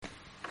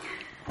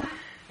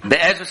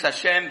Be'ezus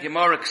Hashem,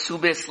 Gemara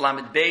Kesubos,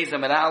 Lamed Beis,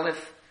 Amid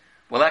Aleph.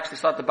 We'll actually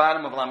start at the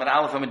bottom of Lamed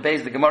Aleph, Amid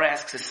Beis. The Gemara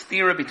asks a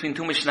stira between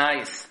two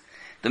Mishnayos.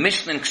 The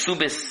Mishnah in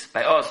Kesubos,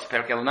 by us,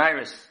 Perek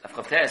Elonairis,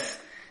 Avchavtes,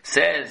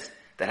 says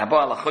that Habo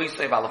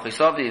Alachoisov,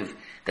 Alachoisoviv,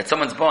 that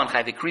someone's born,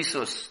 Chayvi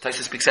Krisus,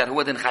 Taisa speaks out, who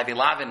wouldn't Chayvi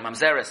Lavin,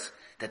 Mamzeres,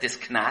 that there's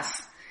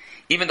Knas,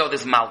 even though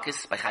there's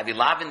Malchus, by Chayvi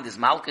Lavin, there's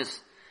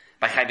Malchus,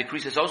 by Chayvi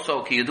Krisus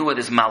also, Ki Yudua,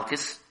 there's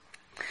Malchus.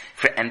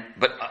 But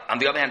on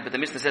the other hand, but the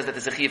Mishnah says that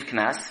there's a Chiv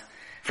Knas.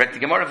 Frek the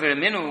Gemara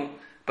Viraminu,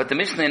 but the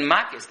Mishnah in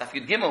Makis, Taf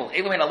Yud Gimel,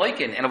 Elohim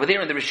Aloikin, and over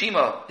there in the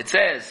Rishima, it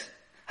says,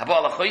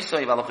 Habo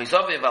Alachoisov,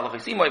 Alachoisoviv,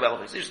 Alachoisimoy,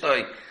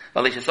 Alachoisishtoi,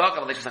 Valeshasok,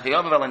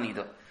 Valeshasachiyov,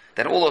 Valanido.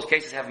 That all those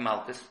cases have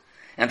Malchus.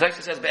 And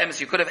Taisa says, Be'emes,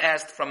 you could have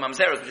asked from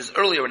Mamzeres, which is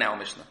earlier in our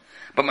Mishnah.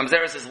 But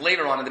Mamzeres is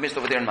later on in the Mishnah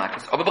over there in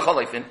Makis. Oba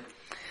B'chalaifin,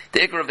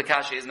 the Iker of the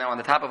Kasha is now on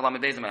the top of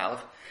Lamed Beis and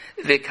Aleph.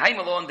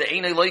 V'kaimalon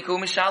de'enei loiku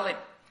mishalim.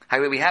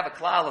 However, we have a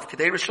klal of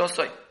Kedei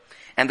Rishosoi.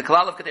 And the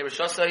klal of Kedei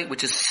Rishosoi,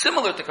 which is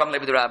similar to Kam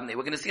Levi D'Rabbanei.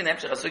 We're going to see in the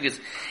Hemshech HaSugis,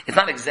 it's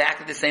not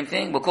exactly the same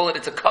thing. We'll call it,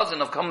 it's a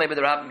cousin of Kam Levi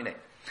D'Rabbanei.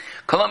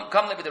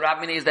 Kam Levi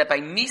D'Rabbanei is that by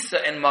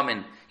Misa and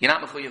Mammon, you're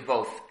not mechuyev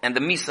both. And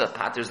the Misa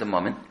patters the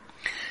Mammon.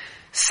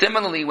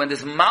 Similarly, when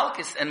there's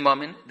Malchus and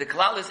Mammon, the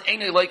klal is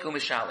Einei Loiku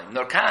Mishalim.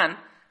 Nor Kan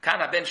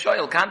Ben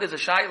Shoyel, Kan there's a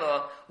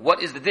Shaila,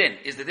 what is the din?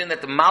 Is the din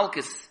that the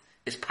Malchus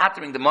is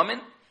pattering the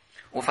Mammon?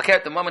 Or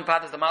fakert the Mammon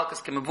patters the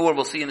Malchus, Kemavur,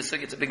 we'll see in the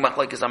Sugi, it's a big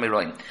machlokes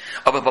Amiroim.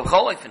 Aber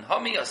B'cholaifin,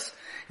 Homios,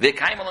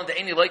 V'kaimalon the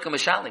Einei Loiku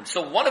Mishalim.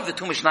 So one of the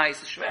two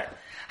Mishnayos is shver.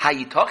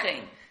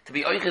 Hayitochein, to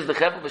be Oiches the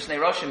Chevel B'shnei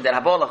Roshim, that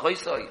Habo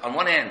Lachoisoi, on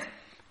one hand,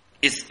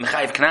 is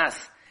Mechayiv Knas,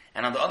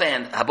 and on the other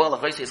hand, Habo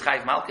Lachoisoi is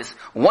Chayiv Malchus.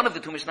 One of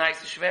the two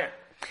Mishnayos is shver.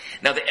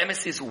 Now the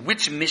emes is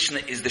which Mishnah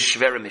is the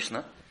Shvera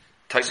Mishnah.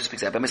 Taisa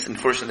speaks out, emes in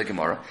first in the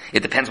Gemara.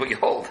 It depends what you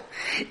hold.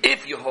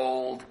 If you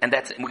hold, and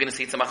that's, we're going to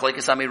see it's a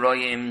machlekes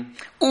amiroyim,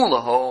 Ula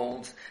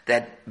holds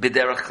that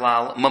b'derech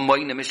klal,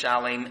 mamoyne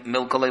mishalim,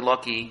 milkolei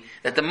loki,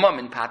 that the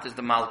Mammon patters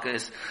the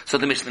Malchus. So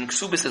the Mishnah in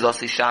Kesubos is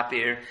also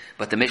Shapir,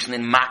 but the Mishnah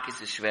in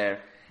Makis is Shver.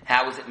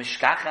 How is it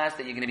mishkachas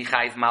that you're going to be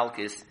chayiv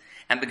Malchus?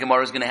 And the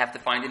Gemara is going to have to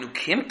find a new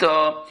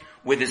kimta,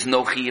 where there's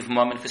no chi of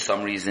Mammon for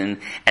some reason,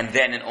 and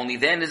then and only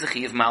then is a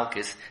chi of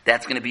Malchus.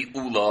 That's going to be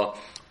Ula.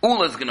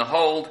 Ula is going to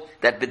hold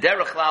that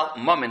B'derech Klal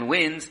Mammon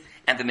wins,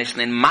 and the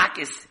Mishnah in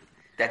Makis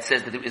that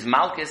says that it is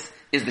Malchus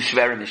is the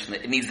Shvera Mishnah.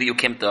 It needs the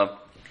Yukimta.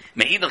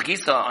 Me'idach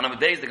Gisa, on our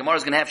days, the Gemara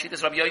is going to have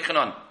Shittas Rabbi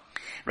Yochanan.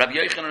 Rabbi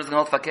Yochanan is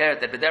going to hold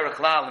fakert that B'derech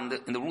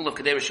Klal in the rule of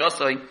Kedei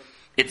Rishosoi,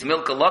 it's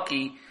Milka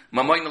Loki,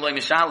 Mamoy Meloi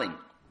Mishalim.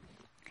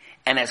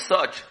 And as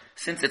such,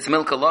 since it's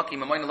Milka Loki,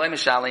 Mamoy Meloi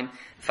Mishalim,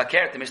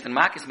 fakert, the Mishnah in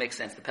Makis makes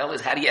sense. The Pella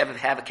is, how do you ever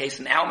have a case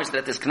in our Mishnah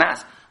that there's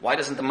Knas? Why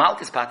doesn't the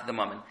Malchus part of the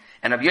Mammon?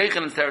 And Rabbi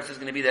Yochanan's theory is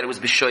going to be that it was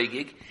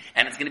b'shoigig,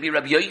 and it's going to be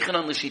Rabbi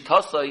Yochanan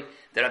l'shitosoi,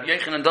 that Rabbi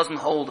Yochanan doesn't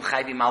hold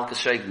chayvi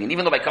malchus shoigig. And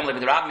even though by Kam Levi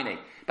D'Rabbanei,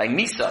 by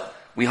Misa,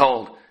 we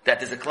hold that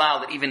there's a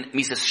cloud that even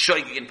Misa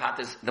shoigig and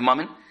patters the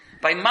Mammon.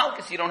 By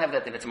Malchus, you don't have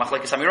that thing. It's a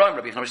machlekes amiroim,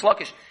 Rabbi Yochanan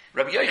Rishlakish.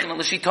 Rabbi Yochanan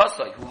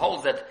l'shitosoi, who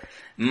holds that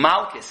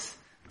Malchus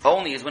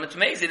only is when it's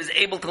mazid, is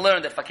able to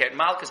learn that fakert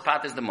Malchus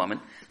patters the Mammon,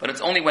 but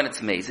it's only when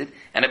it's mazid.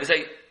 And if we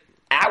say,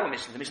 our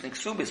Mishnah, the Mishnah in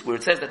Kesubos, where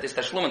it says that this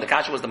Tashlum and the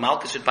Kasha was the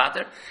Malchus Shid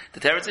Pater,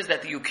 the Teretz says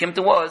that the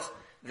Yukimta was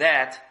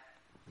that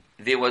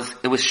it was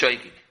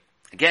Shoigig.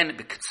 Again,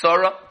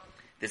 B'Ktsara,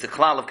 there's a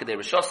klal of Kedei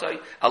Rishosoi,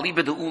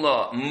 Aliba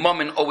De'ula,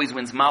 Mammon always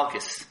wins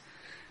Malchus.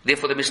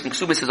 Therefore the Mishnah in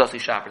Kesubos is also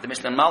Shaper. The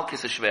Mishnah in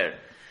Malchus is Shver.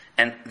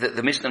 And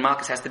the Mishnah in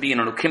Malchus has to be in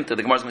a Yukimta.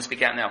 The Gemara is going to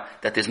speak out now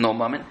that there's no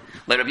Mammon.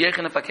 Like Rabbi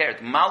Yochanan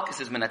Fakert,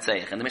 Malchus is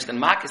Menatzeich, and the Mishnah in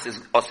Malchus is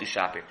also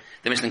Shaper.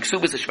 The Mishnah in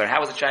Kesubos is Shver.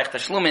 How is it Shaykh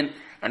Tashlumin?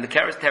 And the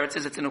Teretz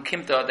says it's in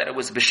Ukimta that it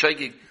was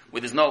B'shoigig,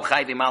 where there's no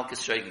Chayvi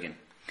Malchus Shoigigin.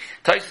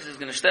 Taisus is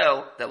going to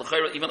tell that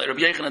even like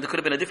Rabbi Yochanan, there could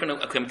have been a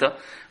different Ukimta,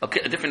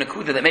 a different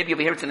Akuda, that maybe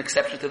over here it's an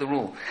exception to the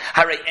rule.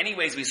 Hare,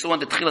 anyways, we saw in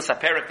the Tchilas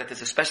HaPerek that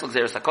there's a special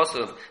Xeris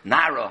HaKosov,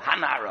 Nara,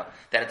 Hanara,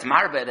 that it's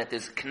Marbe, that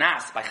there's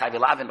Knas by Chayvi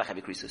Lavin, by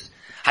Chayvi Krisus.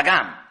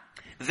 Hagam.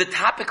 The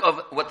topic of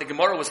what the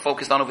Gemara was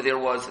focused on over there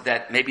was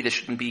that maybe there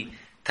shouldn't be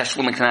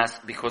Tashlum and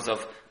Knas because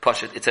of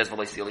Pashat. It says,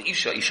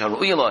 Isha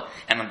Ru'ila,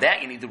 and on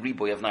that you need the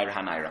Riboy of Naira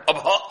HaNaira.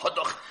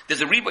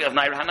 There's a Riboy of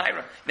Naira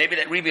HaNaira. Maybe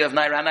that Riboy of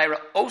Naira HaNaira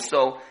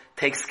also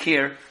takes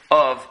care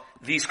of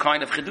these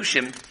kind of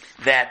Chidushim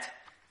that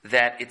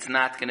it's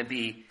not going to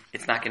be,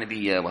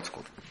 what's it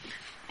called?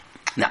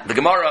 Now, the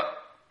Gemara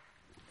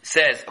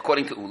says,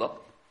 according to Ula,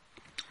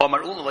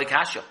 Omar Ula like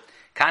Hasha,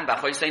 Kan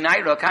B'achoisei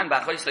Naira, Kan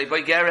B'achoisei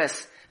Boy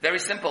Geres. Very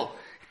simple.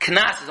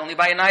 Knas is only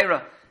by a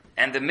naira.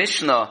 And the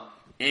Mishnah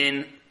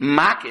in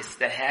Makis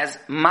that has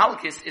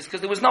Malchus is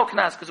because there was no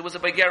Knas, because it was a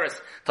Begeris.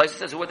 Taisa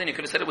says, well, then you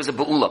could have said it was a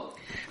Be'ula.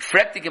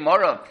 Frek the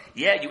Gemara,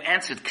 yeah, you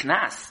answered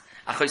Knas.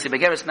 Achoyse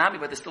Begeris Nami,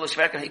 but there's still a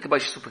Shverka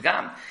Hikabash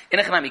Supagam. In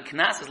Echanami,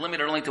 Knas is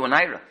limited only to a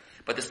naira.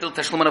 But there's still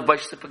Tashluman of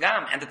Baish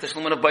Supagam. And the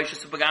Tashluman of Baish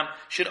Supagam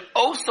should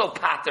also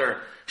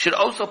patter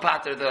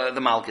the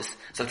Malchus.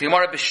 So the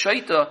Gemara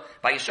B'shoita,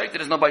 by Yeshoita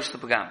there's no Baish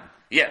Supagam.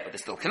 Yeah, but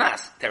there's still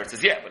Knas. Teretz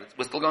says, yeah, but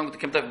we're still going with the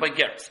Kimta by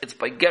Geras. It's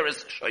by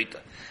Geras, Shoita.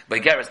 By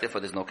Geras,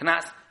 therefore there's no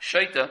Knas.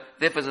 Shoita,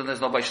 therefore there's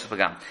no Baishas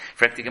Pagam.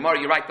 For the Gemara,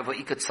 you're right, but for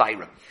Ikat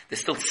Tzaira.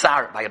 There's still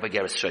Tsar by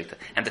Geras Shoita.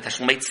 And the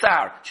Tashlumei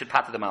Tsar should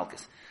pater the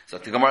Malchus. So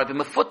the Gemara by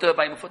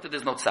Mefuta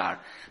there's no Tsar.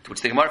 To which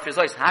the Gemara says,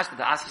 Hashta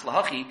the Asis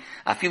Lahachi,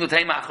 Afilu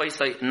Teima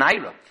Achoisai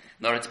Naira.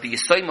 No, it's by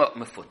Yisoima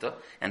Mefuta,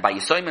 and by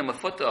Yisoima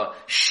Mefuta,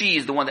 she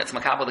is the one that's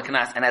Makabal the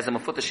Knas, and as a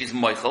Mefuta, she's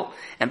Moichel.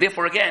 And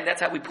therefore, again,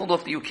 that's how we pulled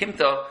off the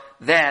Yukimta,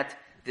 that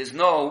there's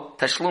no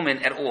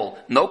Tashlumin at all.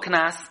 No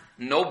Knas,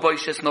 no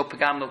Boishes, no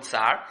Pagam, no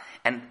Tsar.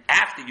 And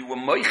after you were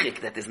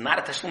Moichik, that there's not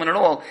a Tashlumin at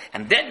all,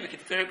 and then we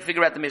could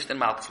figure out the Mishnah and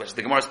Malchus, which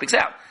the Gemara speaks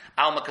out.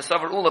 Alma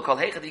Kasavar Ula Kol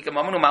Heichadika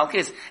Mamunu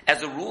Malchis,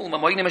 as a rule,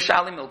 Mamoyne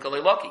Meshalim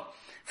Milkalei Loki.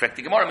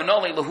 The Gemara,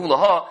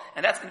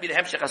 and that's going to be the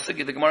Hemshech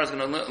HaSugya. The Gemara is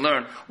going to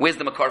learn where's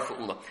the Makar for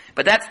Ula.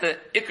 But that's the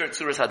Iker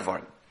Tzuras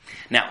HaDvarim.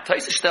 Now,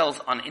 Taisa tells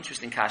on an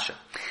interesting kasha.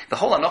 The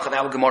whole Anoch of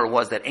our Gemara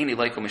was that Eini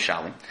Leiku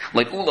Mishalim.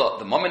 Like Ula,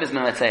 the Mammon is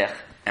Menatzeach,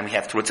 and we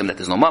have Terutzim that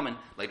there's no Mammon.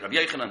 Like Rabbi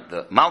Yochanan,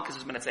 the Malchus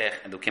is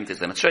Menatzeach, and the Kimta is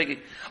Menatzeach.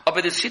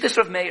 But there's Shittas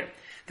Rav Meir.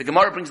 The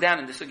Gemara brings down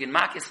in the Sugya in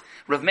Makis,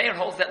 Rav Meir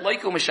holds that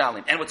Leiku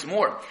Mishalim. And what's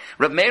more,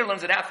 Rav Meir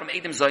learns it out from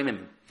Edom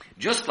Zoymim.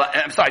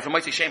 From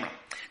Moshe Shemra.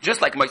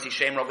 Just like Moshe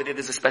Shemra over there,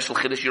 there's a special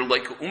Chiddush, you're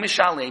Leiku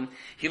Umishalim.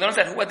 He learns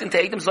that who went into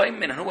Edom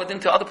Zoymim and who went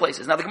into other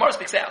places. Now the Gemara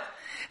speaks out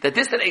that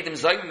this that Edom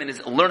Zoymim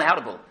is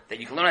learn-outable. That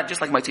you can learn out just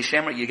like Moshe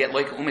Shemra, you get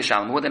Leiku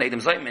Umishalim. Who than Edom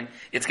Zoymim,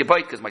 it's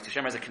Gebayt, because Moshe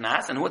Shemra is a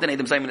Knas, and who than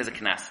Edom Zoymim is a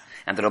Knas.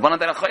 And the Rabbanan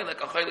that are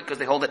Chaylik, because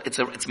they hold that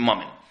it's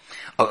Mammon.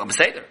 Aber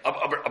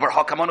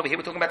Hakamon over here,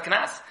 we're talking about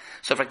Knas.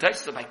 So by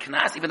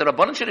Knas, even the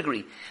Rabbanan should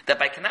agree that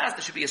by Knas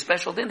there should be a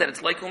special din that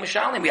it's like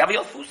Umishalim. We have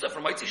Yalfusa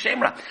from Moshe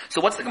Shemra.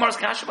 So what's the Gemara's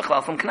kasha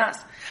b'chlal from Knas?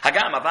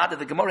 Hagam Avada,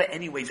 the Gemara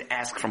anyways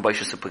ask from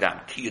Baishas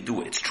Pagam. Ki you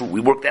do it? It's true.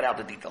 We worked that out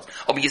the details.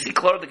 Oh, but you see,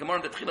 Clara, the Gemara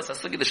in the Tchilas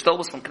Hasugi, the Shtel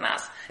was from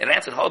Knas. It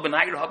answered Hal ben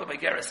Ayir, Hal by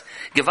Geras.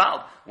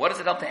 Gewalt. What does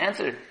it help to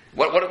answer?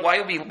 Why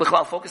are we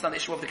b'chlal focused on the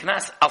issue of the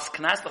Knas? As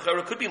Knas the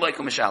could be like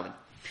Umishalim.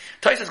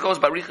 Taisus goes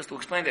by Riches to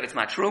explain that it's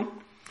not true.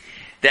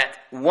 That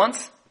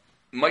once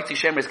Moshe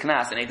Shemra is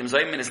Knas and Edom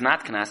Zoymin is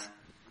not Knas,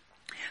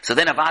 so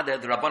then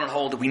Avada, the Rabbanon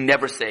hold, we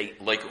never say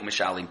Leiku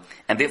Umishalim.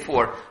 And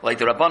therefore, like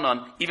the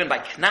Rabbanon, even by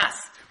Knas,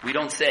 we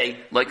don't say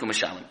Leiku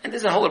Umishalim. And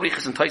there's a whole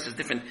Arichas and Toises,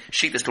 different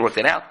sheetas to work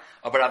that out.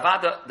 But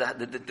Avada,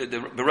 the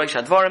Berosh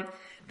Hadvarim,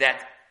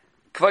 that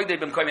Kvoidei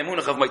b'm koy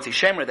memunach of Moshe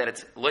Shemra, that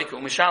it's Leiku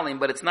Umishalim,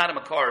 but it's not a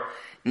Makar,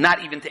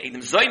 not even to Edom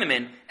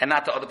Zoymin, and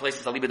not to other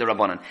places, Aliba the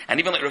Rabbanon. And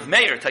even like Rav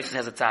Meir, Toises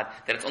has a tzad,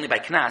 that it's only by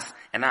Knas,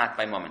 and not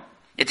by Mammon.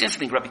 It's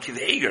interesting, Rabbi Kiva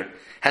Eger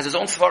has his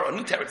own svar, a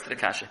new teretz to the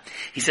kasha.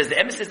 He says the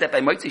emphasis that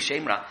by Moshe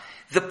Shemra,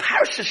 the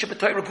parasha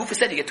Shabbatai Ragufa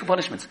said you get two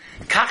punishments.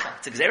 Kacha,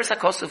 it's Xeris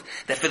HaKosov,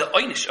 that for the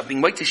oynish of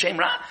being Moshe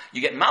Shemra,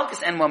 you get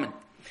Malchus and Mammon.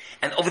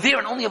 And over there,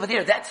 and only over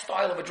there, that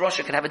style of a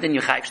drasha could have a din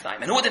Yechayv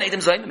time. And who would an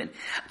Edom Zoymin?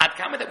 At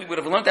Kama that we would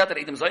have learned out that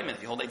Edom Zoymin,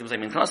 if you hold Edom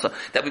Zoymin in Knasa,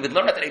 that we would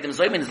learn out that Edom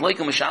Zoymin is Leiku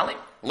Mishalim,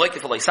 Leiku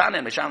for Leisana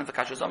and Mishalim for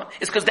Kasha Zaman.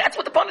 It's because that's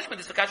what the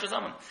punishment is for Kasha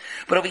Zaman.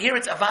 But over here,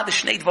 it's Avad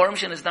Shnei Dvarim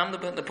Shen is Dam the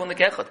Punik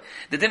Echad.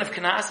 The din of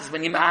Knas is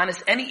when you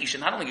ma'anis any Isha,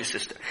 not only your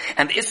sister.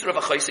 And the Isra of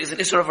a Chayse is an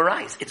Isra of a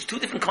Rise. It's two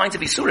different kinds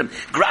of Isurim.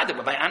 Granted,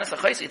 but by Anas a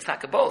Chayse, it's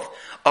taka both.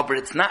 But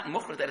it's not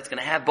Mukhra that it's going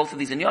to have both of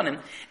these in Yonim,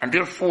 and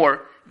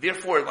therefore,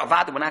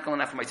 Avada, we're not going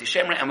to have for Moshe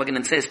Shemra, and we're going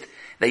to insist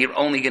that you're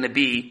only going to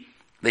be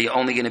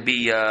Loika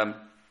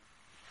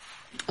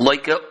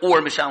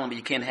or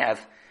Mishalim,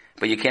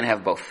 but you can't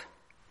have both.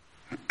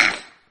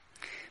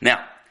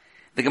 Now,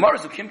 the Gemara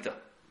Zukimta,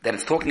 that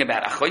it's talking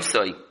about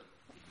Achoisai,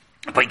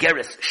 by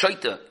Geras,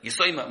 Shoita,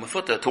 Yisoima,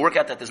 Mefuta, to work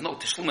out that there's no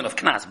Tishlumin of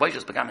Knas,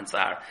 Baishas, Pagam, and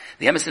Tsar.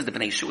 The emissaries the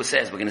Pnei Yeshua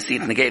says, we're going to see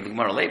it in the Gave, the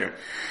Gemara later.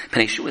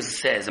 Pnei Yeshua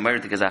says, Amir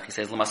the Gazach,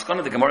 says,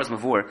 Lamaskana, the Gemara's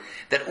Mavur,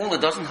 that Ula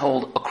doesn't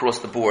hold across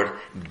the board,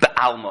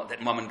 Ba'alma,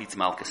 that Mammon beats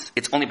Malchus.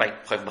 It's only by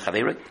Chayv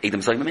B'Chavera, Edom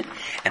Zoymin,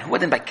 and who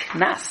then by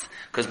Knas,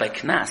 because by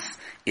Knas,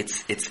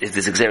 it's this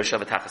Xer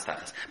Shava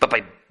Tachas. But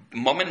by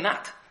Mammon,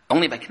 not.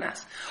 Only by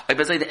Knas. The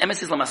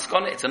emes is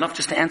lamaskona, it's enough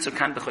just to answer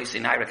kan b'choyse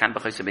naira, kan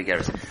b'choyse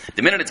begeres.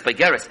 The minute it's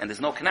begeres and there's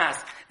no Knas,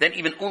 then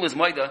even ul is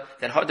moida,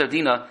 that hadar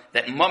dina,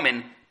 that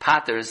Mammon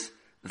patters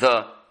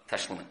the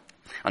tashlumin.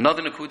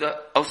 Another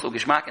nakuda, also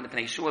gishmak in the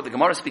Pnei Yeshua, the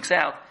Gemara speaks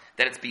out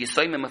that it's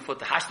b'yisoyim mefut,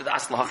 the hashta the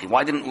aslahachi.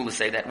 Why didn't Ula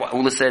say that?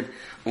 Ula said,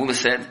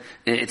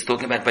 it's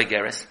talking about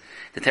begeres.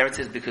 The Teretz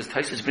says because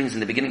Taisus brings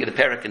in the beginning of the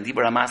parak and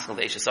Dibur HaMaskal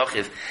the Eshes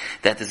Achiv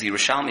that the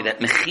Yerushalmi that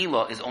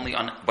Mechila is only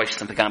on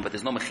Baishas and Pagam, but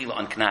there's no Mechila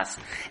on Knas.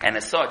 And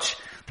as such,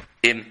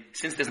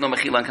 since there's no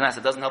Mechila on Knas,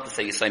 it doesn't help to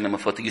say Yisayim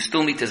Mefut. You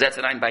still need to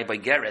Zetzerayin by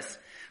Geres,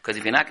 because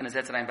if you're not going to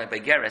Zetzerayin by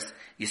Geres,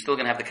 you're still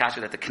going to have the kasha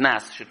that the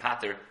Knas should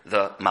pater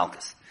the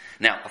Malchus.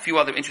 Now, a few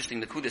other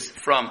interesting Nakudis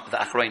from the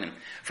Achroinim.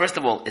 First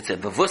of all, it's a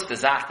Bavus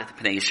Tezach that the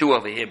Pnei Yeshua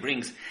over here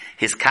brings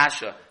his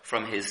kasha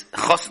from his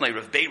Chosnei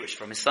Rav Beirish,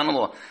 from his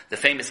son-in-law, the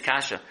famous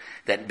kasha,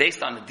 that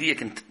based on the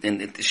diak in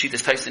the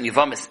Shittas Tyson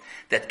Yevamis,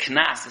 that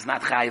Knas is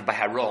not chayiv by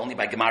Haro, only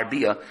by Gemar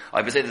Bia.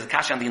 I would say there's a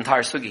kasha on the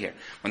entire sugi here.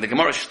 When the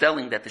Gemara is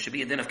telling that there should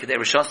be a din of Kedei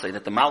Rishosai,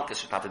 that the Malkus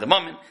should pater the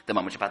Mammon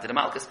should pater the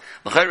Malkus,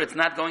 l'chayr it's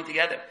not going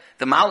together.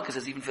 The Malkus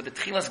is even for the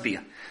Tchilas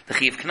Bia. The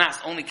Chiv Knas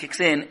only kicks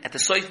in at the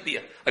Soif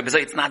Bia. I would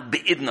say it's not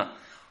Be'idna.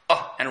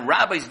 Oh, and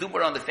rabbis do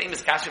on the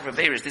famous kasha for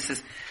Beirish. This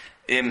is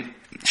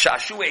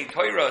Shashuei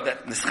Torah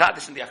that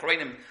Nischadish in the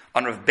Achroinim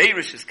on Rav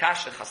Beirish's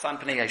kasha Chasan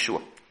Pnei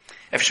Yeshua.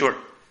 If sure,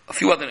 a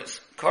few others,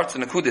 Karts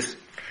and Akudis.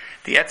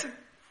 The etzem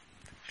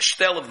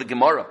shtel of the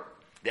Gemara,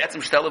 that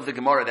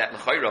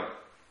l'chayra,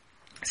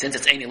 since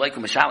it's Eini Leikum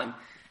Mishalim,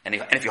 and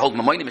if you hold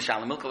Mamoini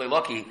Mishalim, Milka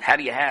Leilaki, how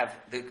do you have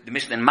the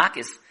Mishnah in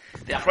Makis?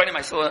 The Achroinim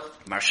I saw,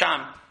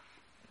 Marsham,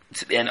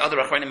 and other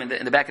Achronim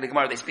in the back of the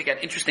Gemara, they speak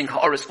at interesting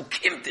ha'aris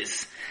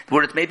ukimtis,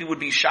 where it maybe would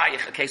be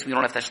shayich, a case we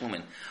don't have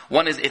tashlumin.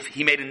 One is if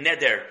he made a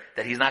neder,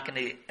 that he's not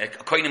going to, a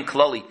koinim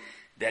klali,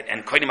 that,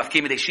 and koinim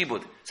afkim edei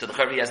shibud, so the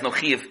chavi has no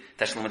chiv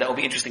tashlumin. That would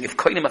be interesting. If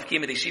koinim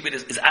afkim edei shibud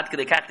is ad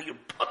kedei kach, that you're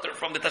putter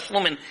from the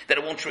tashlumin, that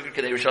it won't trigger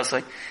kedei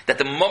rishasai, that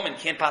the moment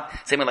can't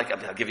pat, same like,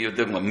 I'll give you a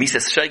dogma,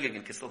 mises shaygig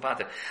and kistel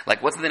pater.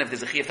 Like, what's the then if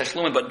there's a chiv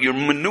tashlumin, but you're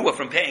manua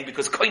from paying,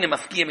 because koinim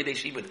afkim edei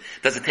shibud,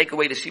 does it take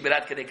away the shibud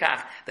ad kedei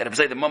kach, that if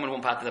the moment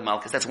won't pat the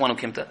malchus? That's one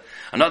ukimta.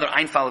 Another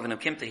einfal of an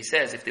ukimta, he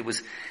says, if there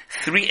was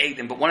 3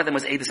 eidim, but one of them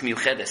was edis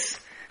miyuchedes,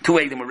 2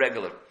 eidim were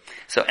regular.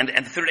 So, and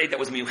the third eid that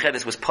was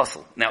miyuchedes was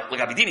puzzle. Now,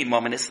 lagabi dini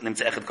mominus, and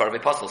it's echad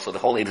karvei puzzle, so the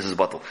whole eidus is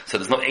bottle. So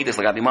there's no eidus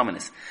lagabi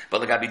mominus.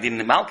 But lagabi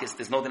dini malchus,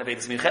 there's no din of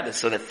eidus miyuchedes,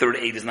 so that third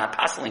eid is not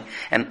puzzling,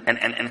 and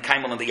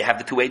kaimal, that you have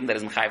the 2 eidim that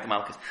is mechayiv the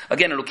malchus.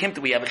 Again, in ukimta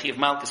we have a chiv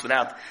malchus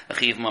without a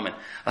chiv momin.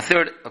 A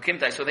third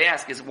ukimta, so they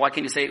ask is, why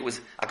can't you say it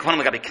was a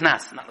kavanah lagabi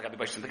knas, not lagabi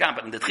bashim pekam,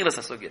 but in the tchilas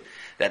hasugya,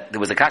 that there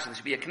was a kasha that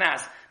should be a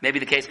knas, maybe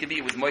the case could be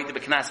it was moide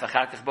beknas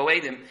v'charkach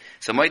bo'edim,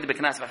 so moide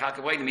beknas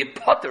v'charkach bo'edim, you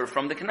putter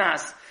from the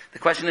knas. The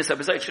question is,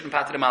 it shouldn't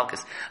pater the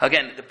malchus.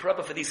 Again, the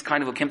proper for these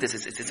kind of ukimtis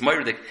is it's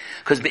moiridik,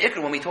 because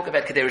be'ikr, when we talk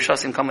about kedei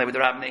rishosim come with the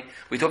rabbinay,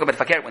 we talk about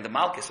fakir, when the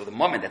malchus or the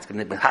moment that's going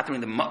to be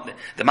patering the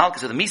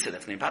malchus or the misa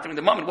that's going to be patering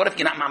the moment. What if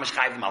you're not mamash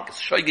chayiv the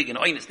malchus, shoygig and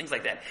oinus, things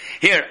like that?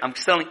 Here, I'm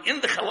telling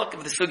in the chalak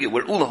of the sugya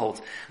where Ula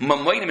holds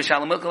mamoyne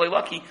mishalim milkalei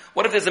lucky.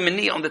 What if there's a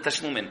mani on the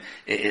tashlumin,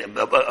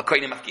 a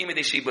koyne mafkim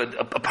edeshibud,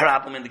 a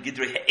problem in the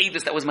gidrei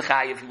ha'edus that was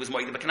mechayiv, who was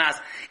moide beknas?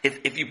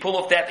 If you pull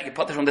off that you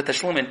putter from the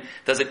tashlumin,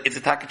 is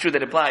it taka true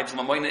that it applies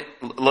mamoyne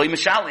loy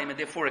mishalim, and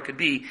therefore it could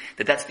be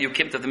that's the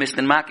ukimt of the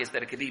Mishnah Makis,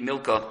 that it could be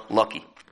milka lucky.